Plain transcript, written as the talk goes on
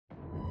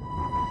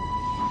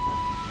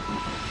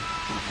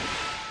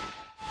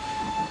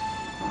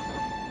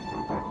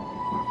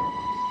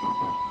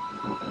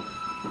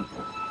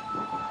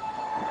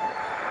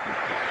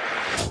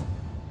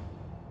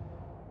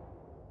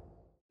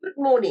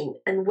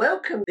and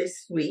welcome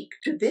this week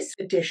to this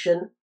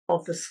edition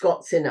of The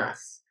Scots in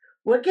Us.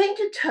 We're going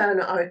to turn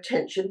our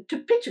attention to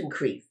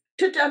Pittencrieff,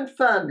 to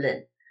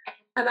Dunfermline,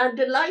 and I'm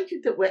delighted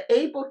that we're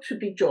able to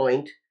be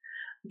joined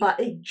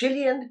by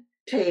Gillian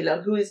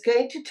Taylor, who is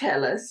going to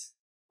tell us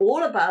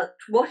all about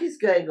what is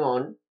going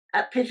on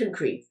at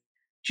Pittencrieff.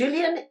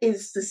 Gillian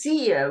is the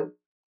CEO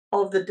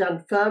of the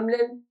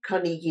Dunfermline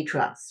Carnegie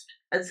Trust.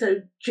 And so,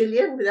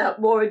 Gillian, without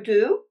more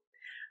ado,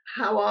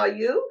 how are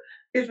you?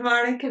 Good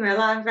morning, Camilla.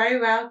 I'm very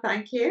well,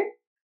 thank you.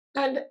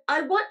 And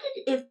I wondered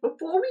if,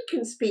 before we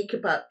can speak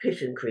about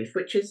Pittencrieff,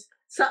 which is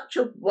such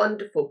a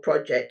wonderful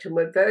project, and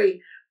we're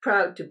very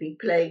proud to be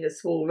playing a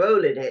small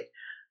role in it,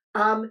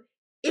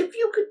 if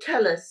you could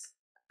tell us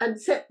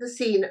and set the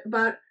scene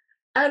about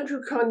Andrew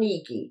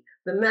Carnegie,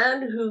 the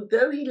man who,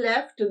 though he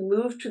left and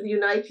moved to the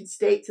United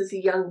States as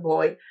a young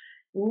boy,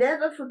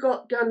 never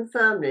forgot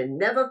Dunfermline,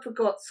 never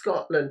forgot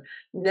Scotland,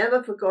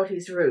 never forgot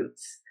his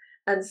roots.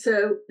 And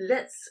so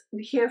let's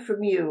hear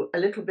from you a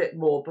little bit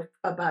more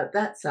about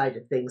that side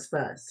of things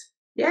first.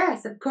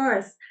 Yes, of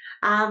course.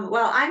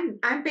 Well,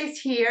 I'm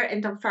based here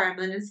in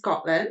Dunfermline in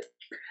Scotland,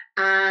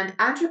 and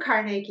Andrew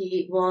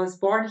Carnegie was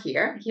born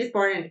here. He was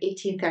born in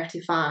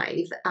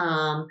 1835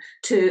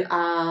 to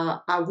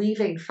a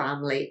weaving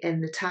family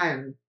in the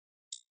town.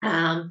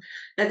 Now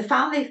the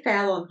family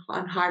fell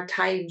on hard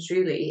times,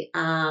 really.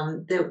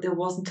 There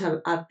wasn't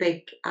a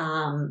big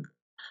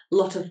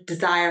lot of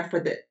desire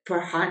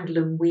for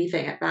handloom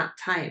weaving at that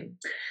time.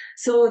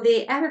 So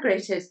they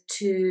emigrated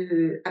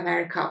to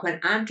America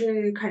when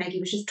Andrew Carnegie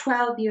was just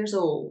 12 years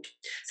old.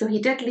 So he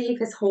did leave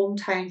his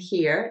hometown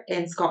here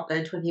in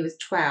Scotland when he was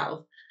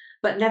 12,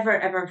 but never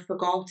ever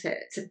forgot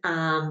it.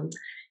 The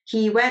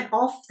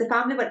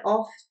family went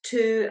off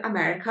to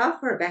America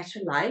for a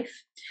better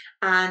life,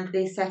 and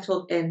they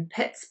settled in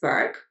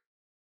Pittsburgh.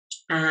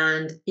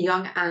 And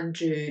young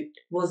Andrew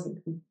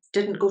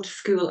didn't go to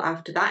school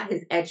after that.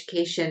 His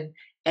education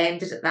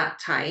ended at that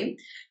time.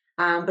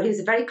 But he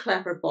was a very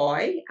clever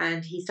boy,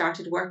 and he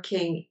started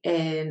working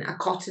in a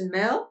cotton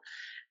mill.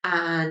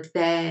 And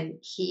then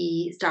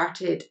he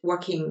started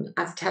working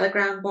as a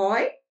telegram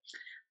boy,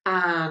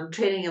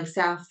 training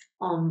himself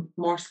on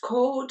Morse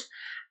code.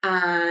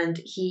 And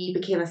he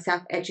became a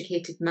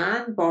self-educated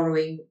man,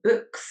 borrowing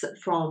books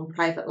from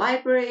private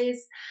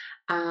libraries,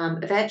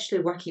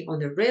 eventually working on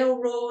the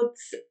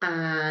railroads.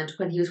 And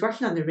when he was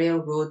working on the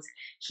railroads,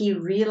 he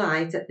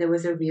realized that there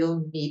was a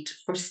real need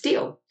for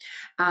steel.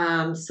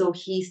 So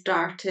he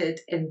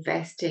started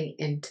investing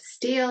into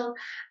steel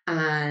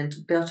and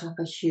built up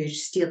a huge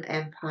steel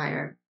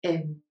empire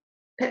in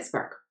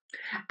Pittsburgh.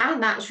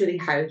 And that's really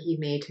how he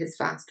made his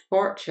vast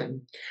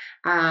fortune.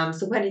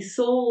 So when he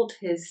sold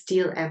his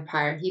steel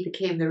empire, he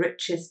became the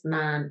richest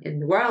man in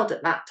the world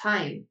at that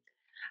time.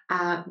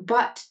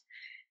 But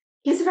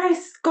he's a very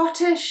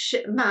Scottish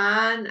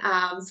man,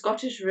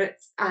 Scottish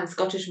roots and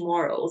Scottish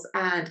morals,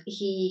 and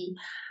he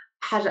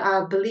had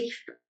a belief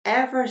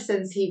ever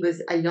since he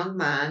was a young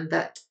man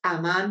that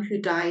a man who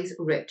dies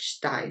rich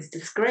dies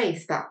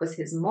disgraced. That was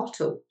his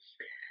motto.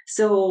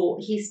 So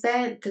he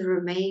spent the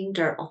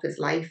remainder of his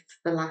life,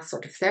 the last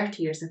sort of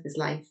 30 years of his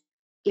life,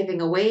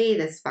 giving away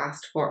this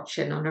vast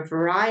fortune on a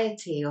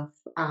variety of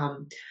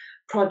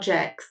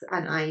projects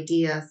and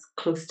ideas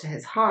close to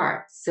his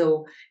heart.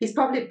 So he's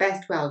probably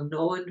best well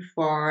known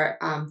for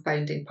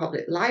founding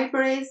public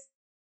libraries,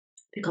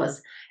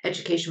 because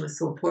education was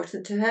so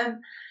important to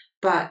him.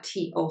 But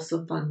he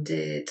also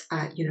funded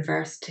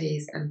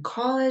universities and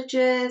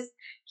colleges.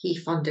 He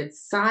funded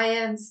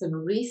science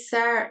and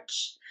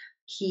research.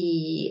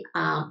 He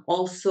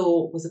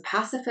also was a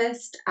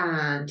pacifist,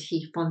 and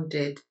he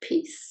funded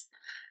peace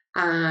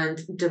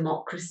and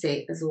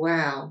democracy as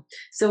well.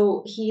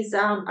 So he's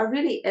a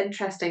really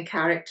interesting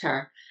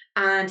character,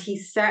 and he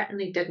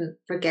certainly didn't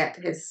forget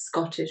his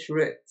Scottish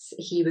roots.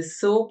 He was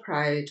so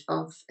proud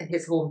of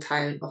his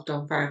hometown of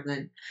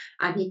Dunfermline,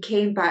 and he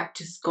came back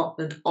to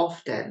Scotland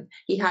often.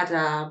 He had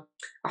a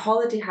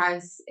holiday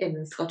house in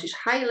the Scottish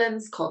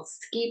Highlands called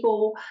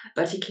Skibo,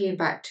 but he came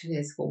back to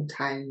his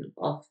hometown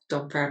of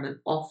Dunfermline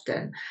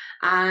often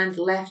and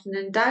left an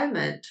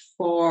endowment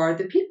for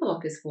the people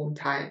of his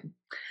hometown.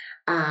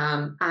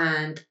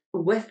 And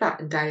with that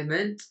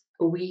endowment,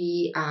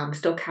 we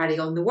still carry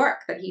on the work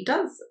that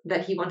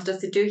he wanted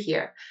us to do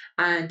here.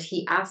 And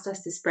he asked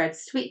us to spread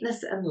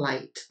sweetness and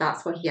light.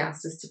 That's what he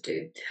asked us to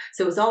do.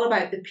 So it was all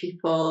about the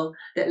people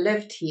that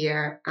lived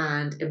here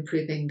and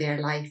improving their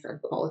life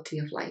and quality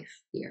of life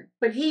here.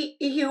 But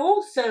he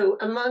also,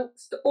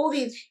 amongst all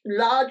these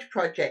large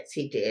projects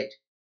he did,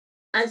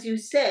 as you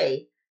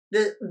say,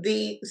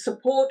 the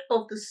support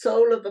of the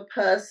soul of a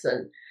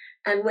person,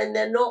 and when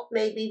they're not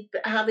maybe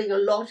having a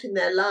lot in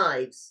their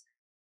lives,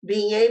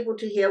 being able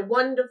to hear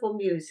wonderful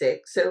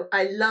music. So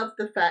I love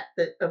the fact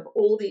that of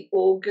all the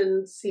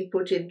organs he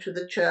put into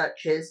the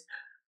churches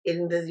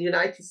in the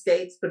United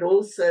States, but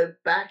also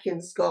back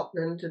in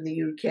Scotland and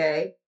the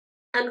UK,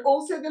 and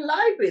also the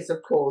libraries,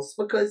 of course,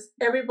 because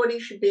everybody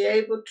should be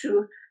able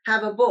to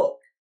have a book.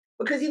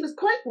 Because he was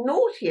quite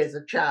naughty as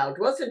a child,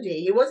 wasn't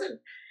he?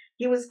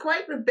 he was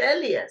quite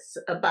rebellious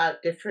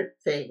about different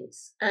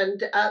things.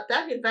 And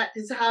that, in fact,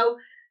 is how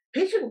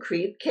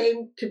Pittencrieff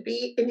came to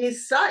be in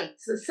his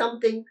sights as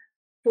something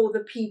for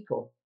the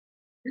people.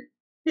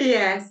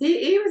 Yes,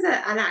 he was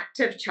an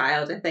active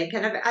child, I think,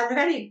 and a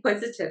very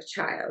inquisitive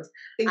child.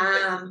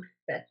 Inquisitive, Um,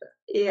 better.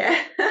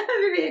 yeah,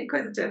 maybe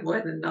inquisitive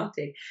more than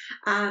naughty.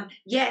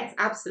 Yes,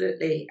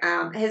 absolutely.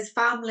 His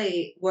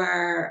family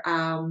were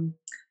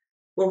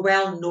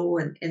well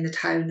known in the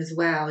town as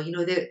well. You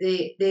know,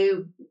 they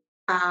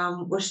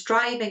were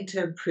striving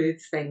to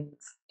improve things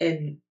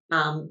in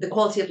the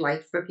quality of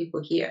life for people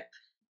here.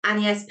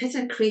 And yes,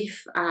 Pittencrieff,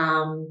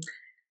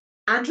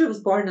 Andrew was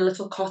born in a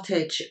little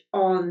cottage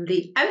on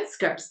the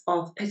outskirts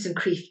of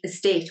Pittencrieff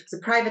Estate. It was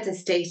a private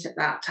estate at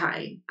that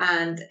time,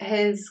 and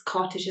his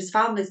cottage, his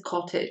family's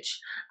cottage,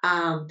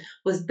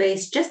 was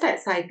based just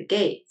outside the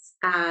gates.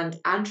 And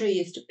Andrew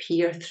used to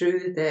peer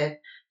through the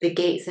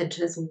gates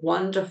into this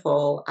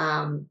wonderful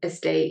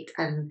estate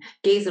and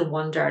gaze in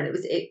wonder. And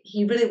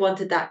he really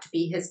wanted that to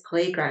be his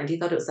playground. He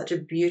thought it was such a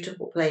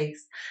beautiful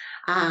place.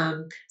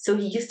 So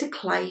he used to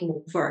climb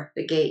over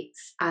the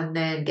gates and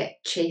then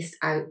get chased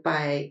out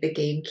by the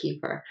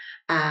gamekeeper.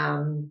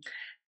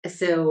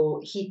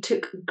 So he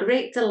took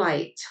great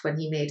delight when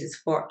he made his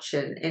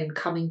fortune in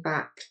coming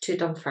back to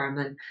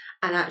Dunfermline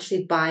and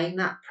actually buying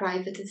that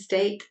private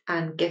estate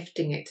and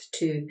gifting it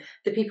to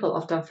the people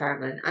of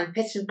Dunfermline. And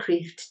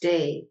Pittencrieff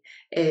today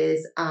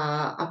is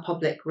a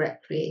public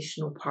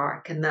recreational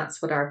park, and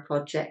that's what our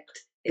project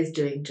is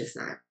doing just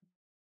now.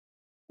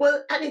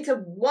 Well, and it's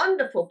a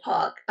wonderful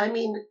park. I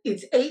mean,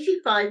 it's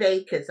 85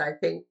 acres, I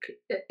think,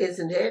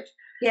 isn't it?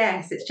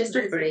 Yes, it's just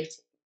over 80.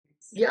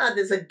 Yeah,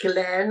 there's a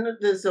glen,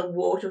 there's a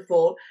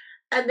waterfall,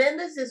 and then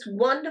there's this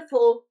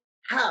wonderful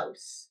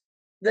house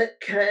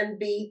that can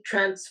be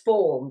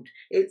transformed.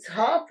 It's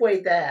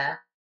halfway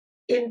there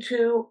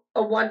into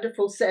a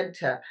wonderful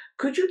centre.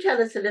 Could you tell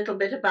us a little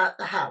bit about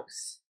the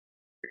house?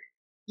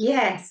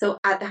 Yeah, so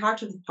at the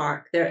heart of the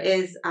park, there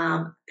is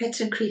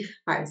Pittencrieff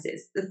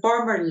houses, the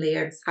former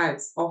laird's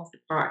house of the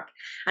park,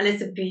 and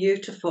it's a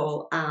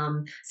beautiful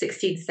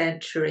 16th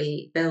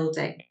century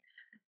building.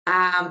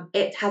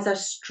 It has a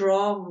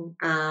strong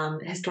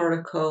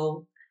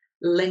historical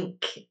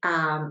link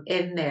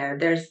in there.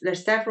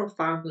 There's several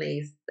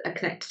families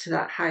connected to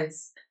that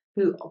house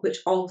who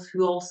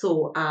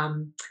also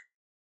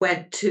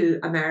went to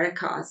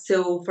America.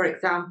 So, for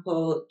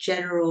example,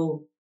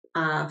 General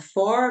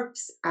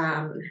Forbes,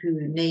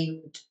 who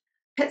named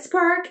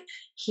Pittsburgh,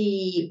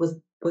 he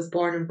was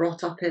born and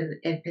brought up in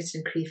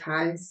Pittencrieff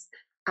House.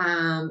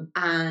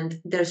 And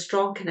there's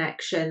strong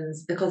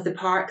connections because the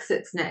park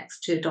sits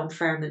next to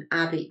Dunfermline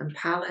Abbey and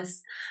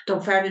Palace.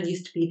 Dunfermline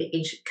used to be the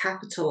ancient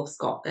capital of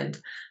Scotland,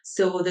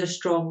 so there's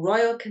strong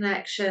royal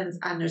connections,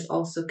 and there's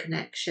also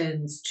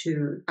connections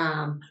to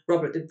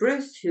Robert the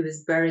Bruce, who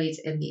is buried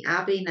in the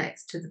abbey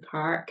next to the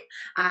park,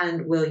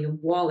 and William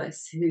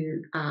Wallace,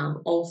 who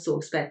also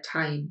spent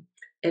time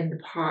in the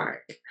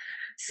park.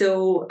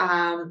 So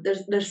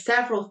there's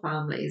several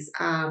families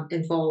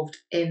involved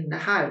in the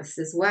house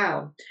as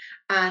well,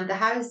 and the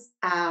house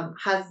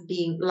has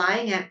been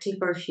lying empty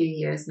for a few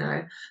years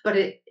now, but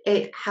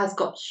it has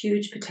got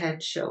huge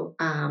potential.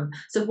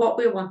 So what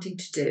we're wanting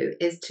to do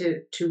is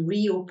to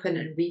reopen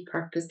and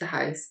repurpose the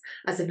house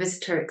as a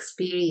visitor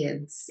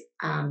experience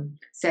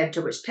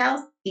centre, which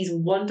tells these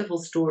wonderful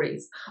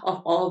stories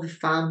of all the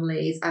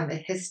families and the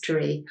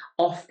history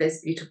of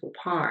this beautiful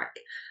park,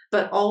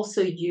 but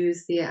also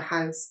use the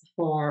house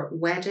for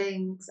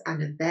weddings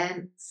and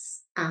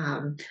events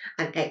and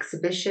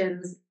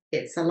exhibitions.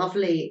 It's a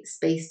lovely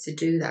space to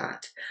do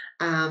that.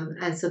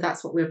 And so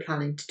that's what we're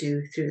planning to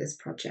do through this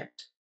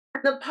project.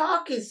 The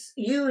park is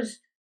used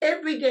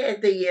every day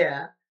of the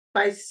year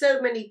by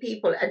so many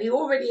people, and you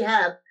already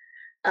have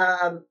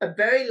a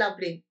very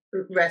lovely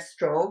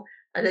restaurant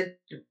and a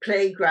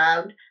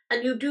playground,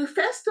 and you do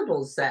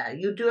festivals there.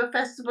 You do a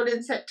festival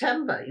in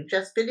September. You've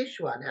just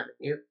finished one, haven't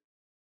you?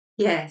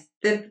 Yes,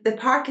 the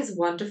park is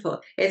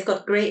wonderful. It's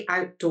got great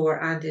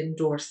outdoor and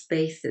indoor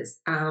spaces.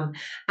 And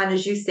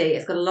as you say,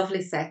 it's got a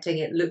lovely setting.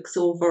 It looks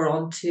over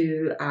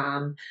onto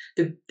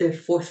the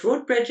Forth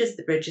Road bridges,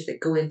 the bridges that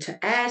go into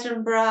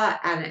Edinburgh,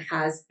 and it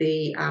has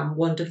the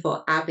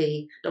wonderful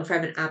Abbey,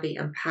 Dunfermline Abbey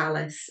and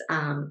Palace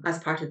as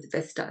part of the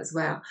vista as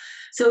well.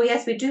 So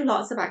yes, we do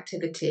lots of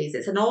activities.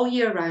 It's an all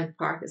year round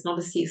park. It's not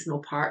a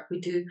seasonal park. We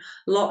do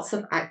lots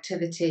of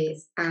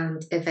activities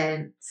and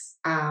events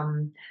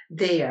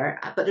there,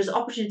 but there's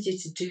opportunity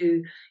to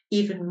do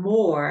even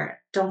more.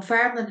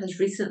 Dunfermline has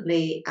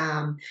recently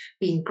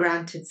been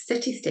granted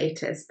city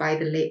status by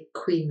the late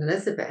Queen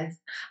Elizabeth.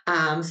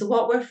 So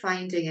what we're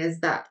finding is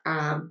that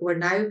we're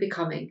now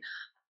becoming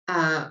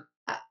a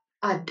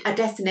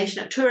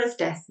destination, a tourist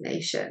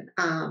destination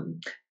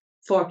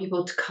for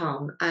people to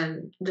come,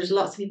 and there's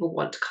lots of people who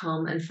want to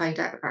come and find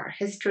out about our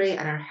history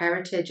and our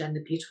heritage and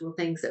the beautiful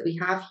things that we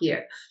have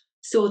here.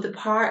 So the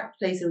park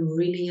plays a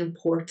really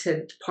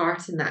important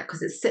part in that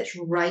because it sits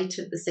right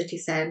at the city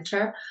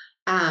centre.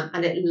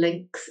 and it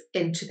links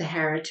into the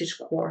Heritage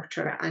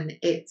Quarter. And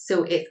it's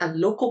a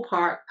local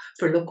park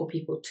for local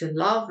people to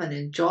love and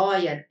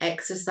enjoy and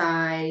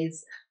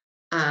exercise.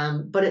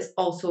 But it's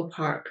also a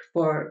park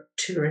for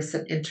tourists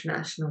and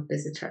international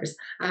visitors.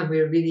 And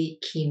we're really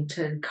keen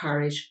to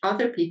encourage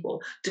other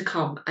people to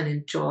come and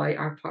enjoy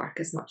our park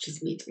as much as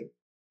we do.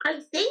 I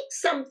think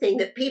something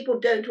that people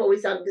don't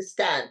always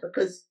understand,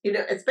 because,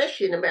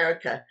 especially in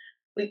America,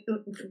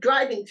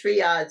 driving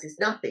 3 hours is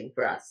nothing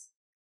for us.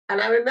 And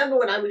I remember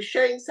when I was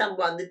showing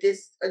someone a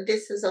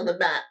distance on the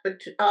map, but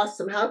to ask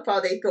them how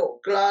far they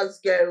thought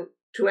Glasgow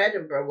to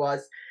Edinburgh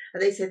was,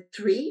 and they said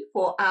 3,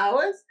 4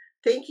 hours,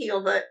 thinking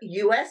of a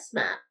US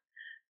map.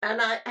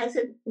 And I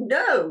said,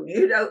 no,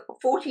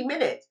 40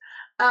 minutes.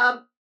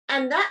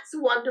 And that's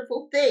a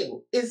wonderful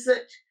thing, is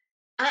that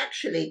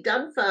actually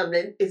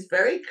Dunfermline is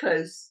very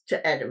close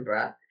to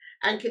Edinburgh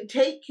and can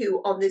take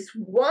you on this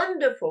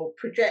wonderful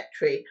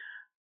trajectory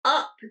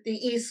up the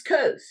East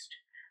Coast,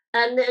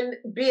 and then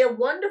be a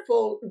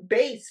wonderful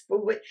base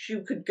for which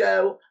you could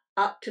go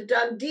up to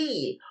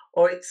Dundee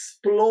or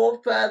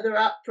explore further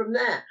up from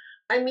there.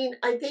 I mean,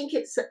 I think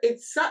it's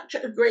such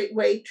a great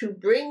way to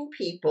bring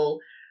people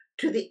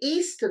to the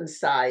eastern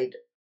side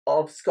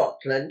of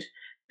Scotland.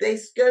 They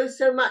go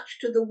so much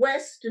to the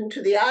west and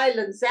to the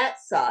islands that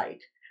side,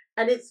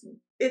 and it's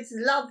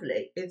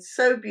lovely. It's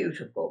so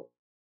beautiful.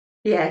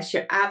 Yes,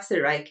 you're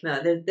absolutely right,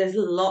 Camilla. There's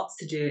lots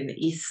to do in the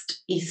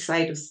east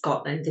side of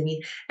Scotland. I mean,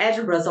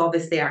 Edinburgh is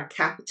obviously our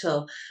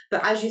capital,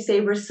 but as you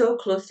say, we're so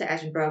close to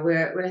Edinburgh.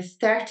 We're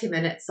 30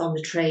 minutes on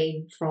the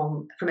train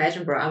from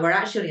Edinburgh, and we're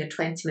actually only a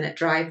 20-minute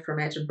drive from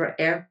Edinburgh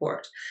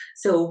Airport.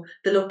 So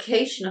the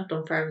location of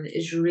Dunfermline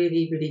is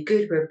really, really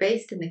good. We're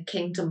based in the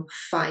Kingdom of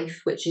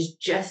Fife, which is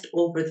just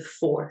over the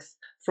Forth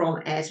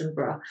from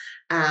Edinburgh,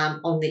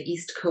 on the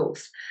east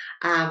coast.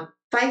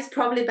 Fife's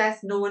probably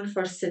best known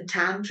for St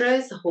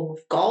Andrews, the home of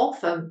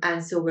golf,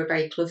 and so we're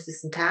very close to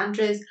St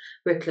Andrews.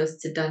 We're close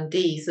to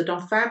Dundee, so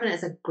Dunfermline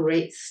is a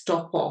great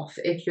stop off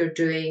if you're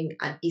doing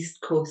an East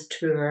Coast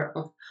tour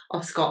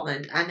of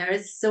Scotland, and there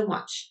is so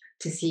much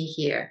to see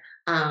here.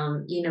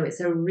 It's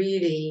a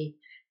really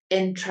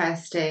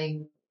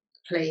interesting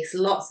place,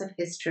 lots of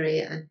history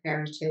and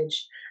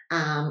heritage,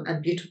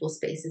 and beautiful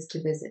spaces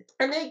to visit.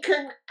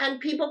 And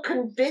people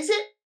can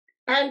visit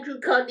Andrew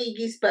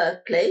Carnegie's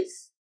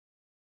birthplace,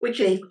 which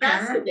is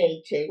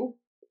fascinating.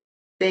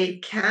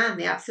 They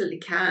absolutely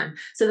can.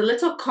 So the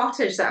little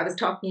cottage that I was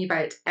talking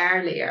about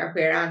earlier,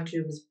 where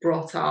Andrew was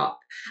brought up,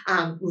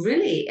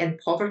 really in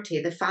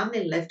poverty, the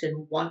family lived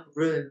in one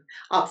room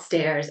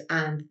upstairs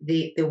and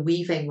the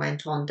weaving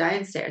went on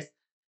downstairs.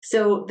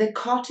 So the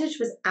cottage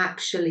was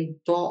actually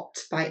bought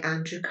by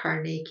Andrew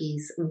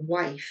Carnegie's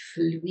wife,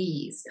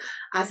 Louise,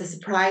 as a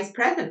surprise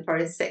present for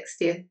his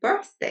 60th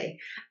birthday.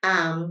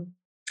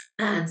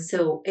 And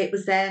so it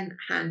was then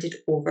handed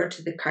over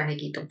to the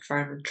Carnegie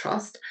Dunfermline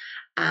Trust,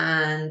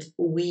 and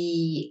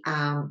we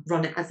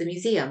run it as a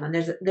museum. And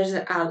there's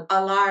a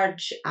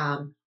large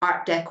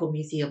Art Deco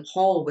museum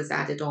hall was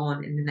added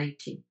on in the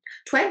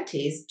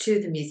 1920s to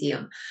the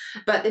museum.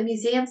 But the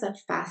museum's a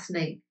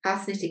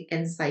fascinating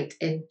insight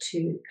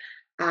into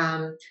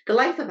the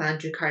life of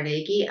Andrew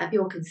Carnegie, and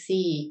people can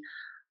see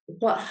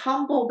what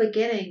humble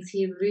beginnings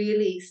he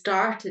really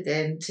started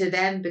in to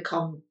then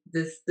become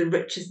the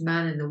richest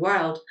man in the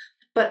world.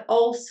 But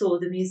also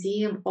the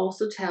museum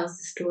also tells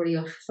the story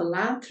of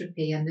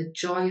philanthropy and the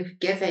joy of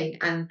giving,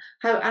 and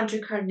how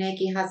Andrew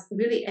Carnegie has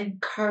really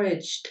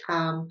encouraged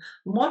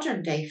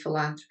modern day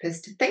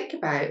philanthropists to think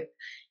about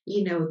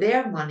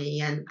their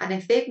money, and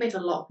if they've made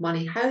a lot of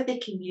money, how they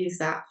can use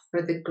that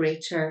for the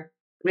greater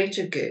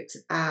good.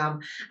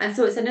 And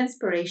so it's an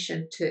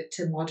inspiration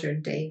to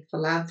modern day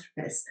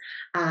philanthropists.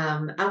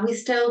 And we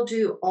still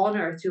do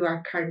honour, through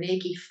our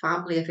Carnegie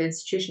family of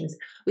institutions,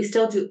 we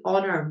still do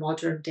honour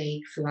modern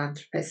day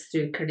philanthropists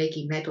through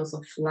Carnegie Medals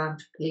of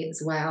Philanthropy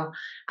as well.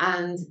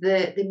 And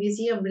the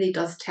museum really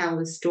does tell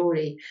the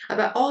story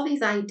about all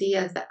these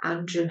ideas that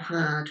Andrew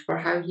had for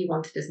how he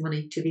wanted his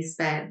money to be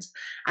spent,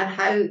 and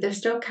how they're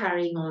still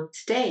carrying on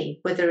today,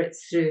 whether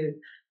it's through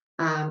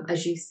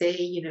as you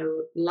say,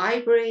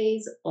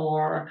 libraries,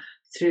 or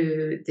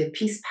through the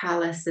Peace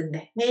Palace in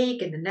The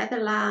Hague in the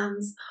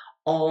Netherlands,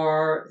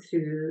 or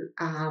through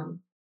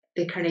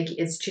the Carnegie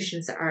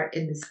institutions that are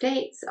in the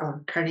States,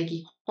 or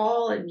Carnegie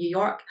Hall in New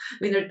York. I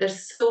mean,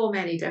 there's so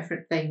many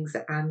different things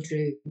that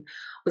Andrew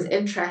was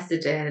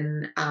interested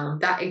in,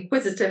 that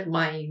inquisitive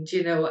mind,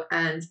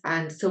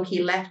 and so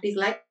he left these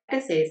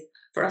legacies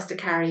for us to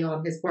carry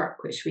on his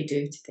work, which we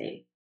do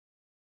today.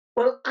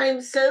 Well,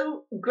 I'm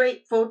so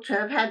grateful to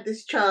have had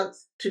this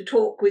chance to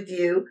talk with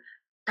you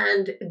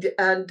and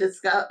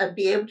discuss and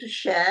be able to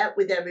share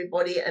with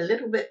everybody a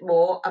little bit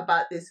more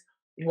about this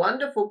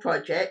wonderful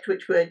project,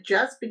 which we're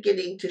just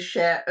beginning to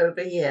share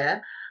over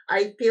here.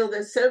 I feel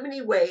there's so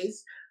many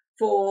ways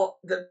for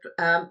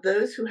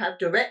those who have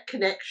direct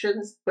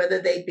connections, whether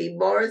they be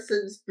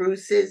Morrisons,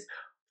 Bruces,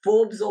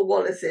 Forbes, or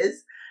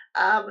Wallaces,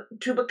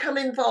 to become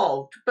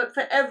involved, but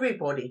for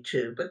everybody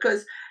too,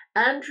 because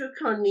Andrew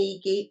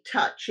Carnegie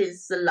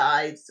touches the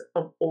lives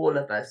of all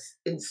of us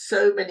in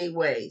so many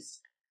ways.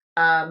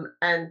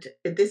 And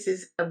this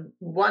is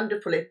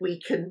wonderful if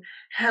we can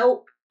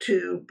help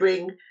to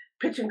bring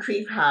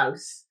Pittencrieff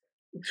House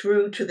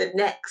through to the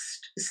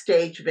next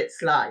stage of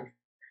its life,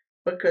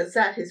 because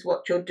that is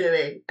what you're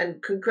doing.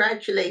 And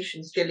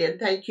congratulations, Gillian.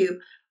 Thank you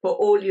for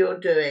all you're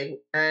doing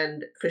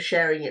and for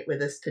sharing it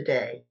with us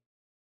today.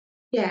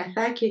 Yeah,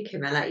 thank you,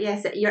 Camilla.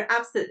 Yes, you're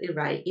absolutely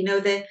right. You know,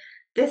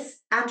 this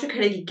Andrew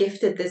Carnegie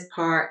gifted this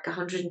park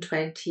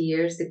 120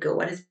 years ago,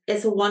 and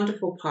it's a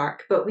wonderful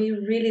park. But we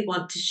really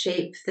want to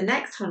shape the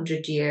next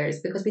 100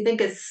 years because we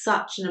think it's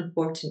such an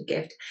important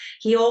gift.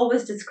 He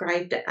always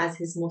described it as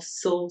his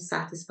most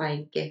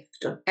soul-satisfying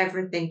gift of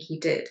everything he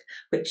did,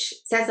 which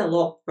says a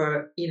lot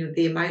for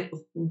the amount of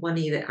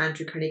money that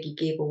Andrew Carnegie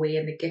gave away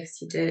and the gifts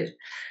he did.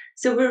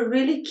 So we're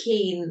really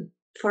keen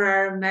for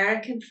our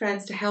American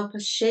friends to help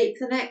us shape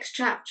the next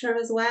chapter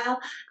as well.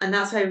 And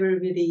that's why we're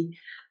really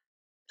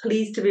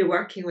pleased to be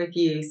working with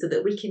you so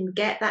that we can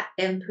get that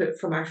input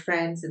from our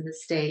friends in the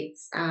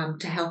States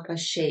to help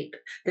us shape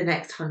the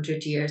next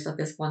 100 years of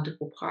this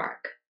wonderful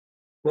park.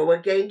 Well,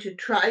 we're going to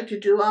try to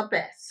do our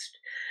best.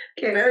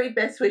 Okay. Very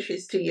best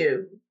wishes to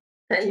you.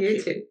 Thank You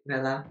you. too,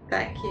 Mila.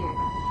 Thank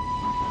you.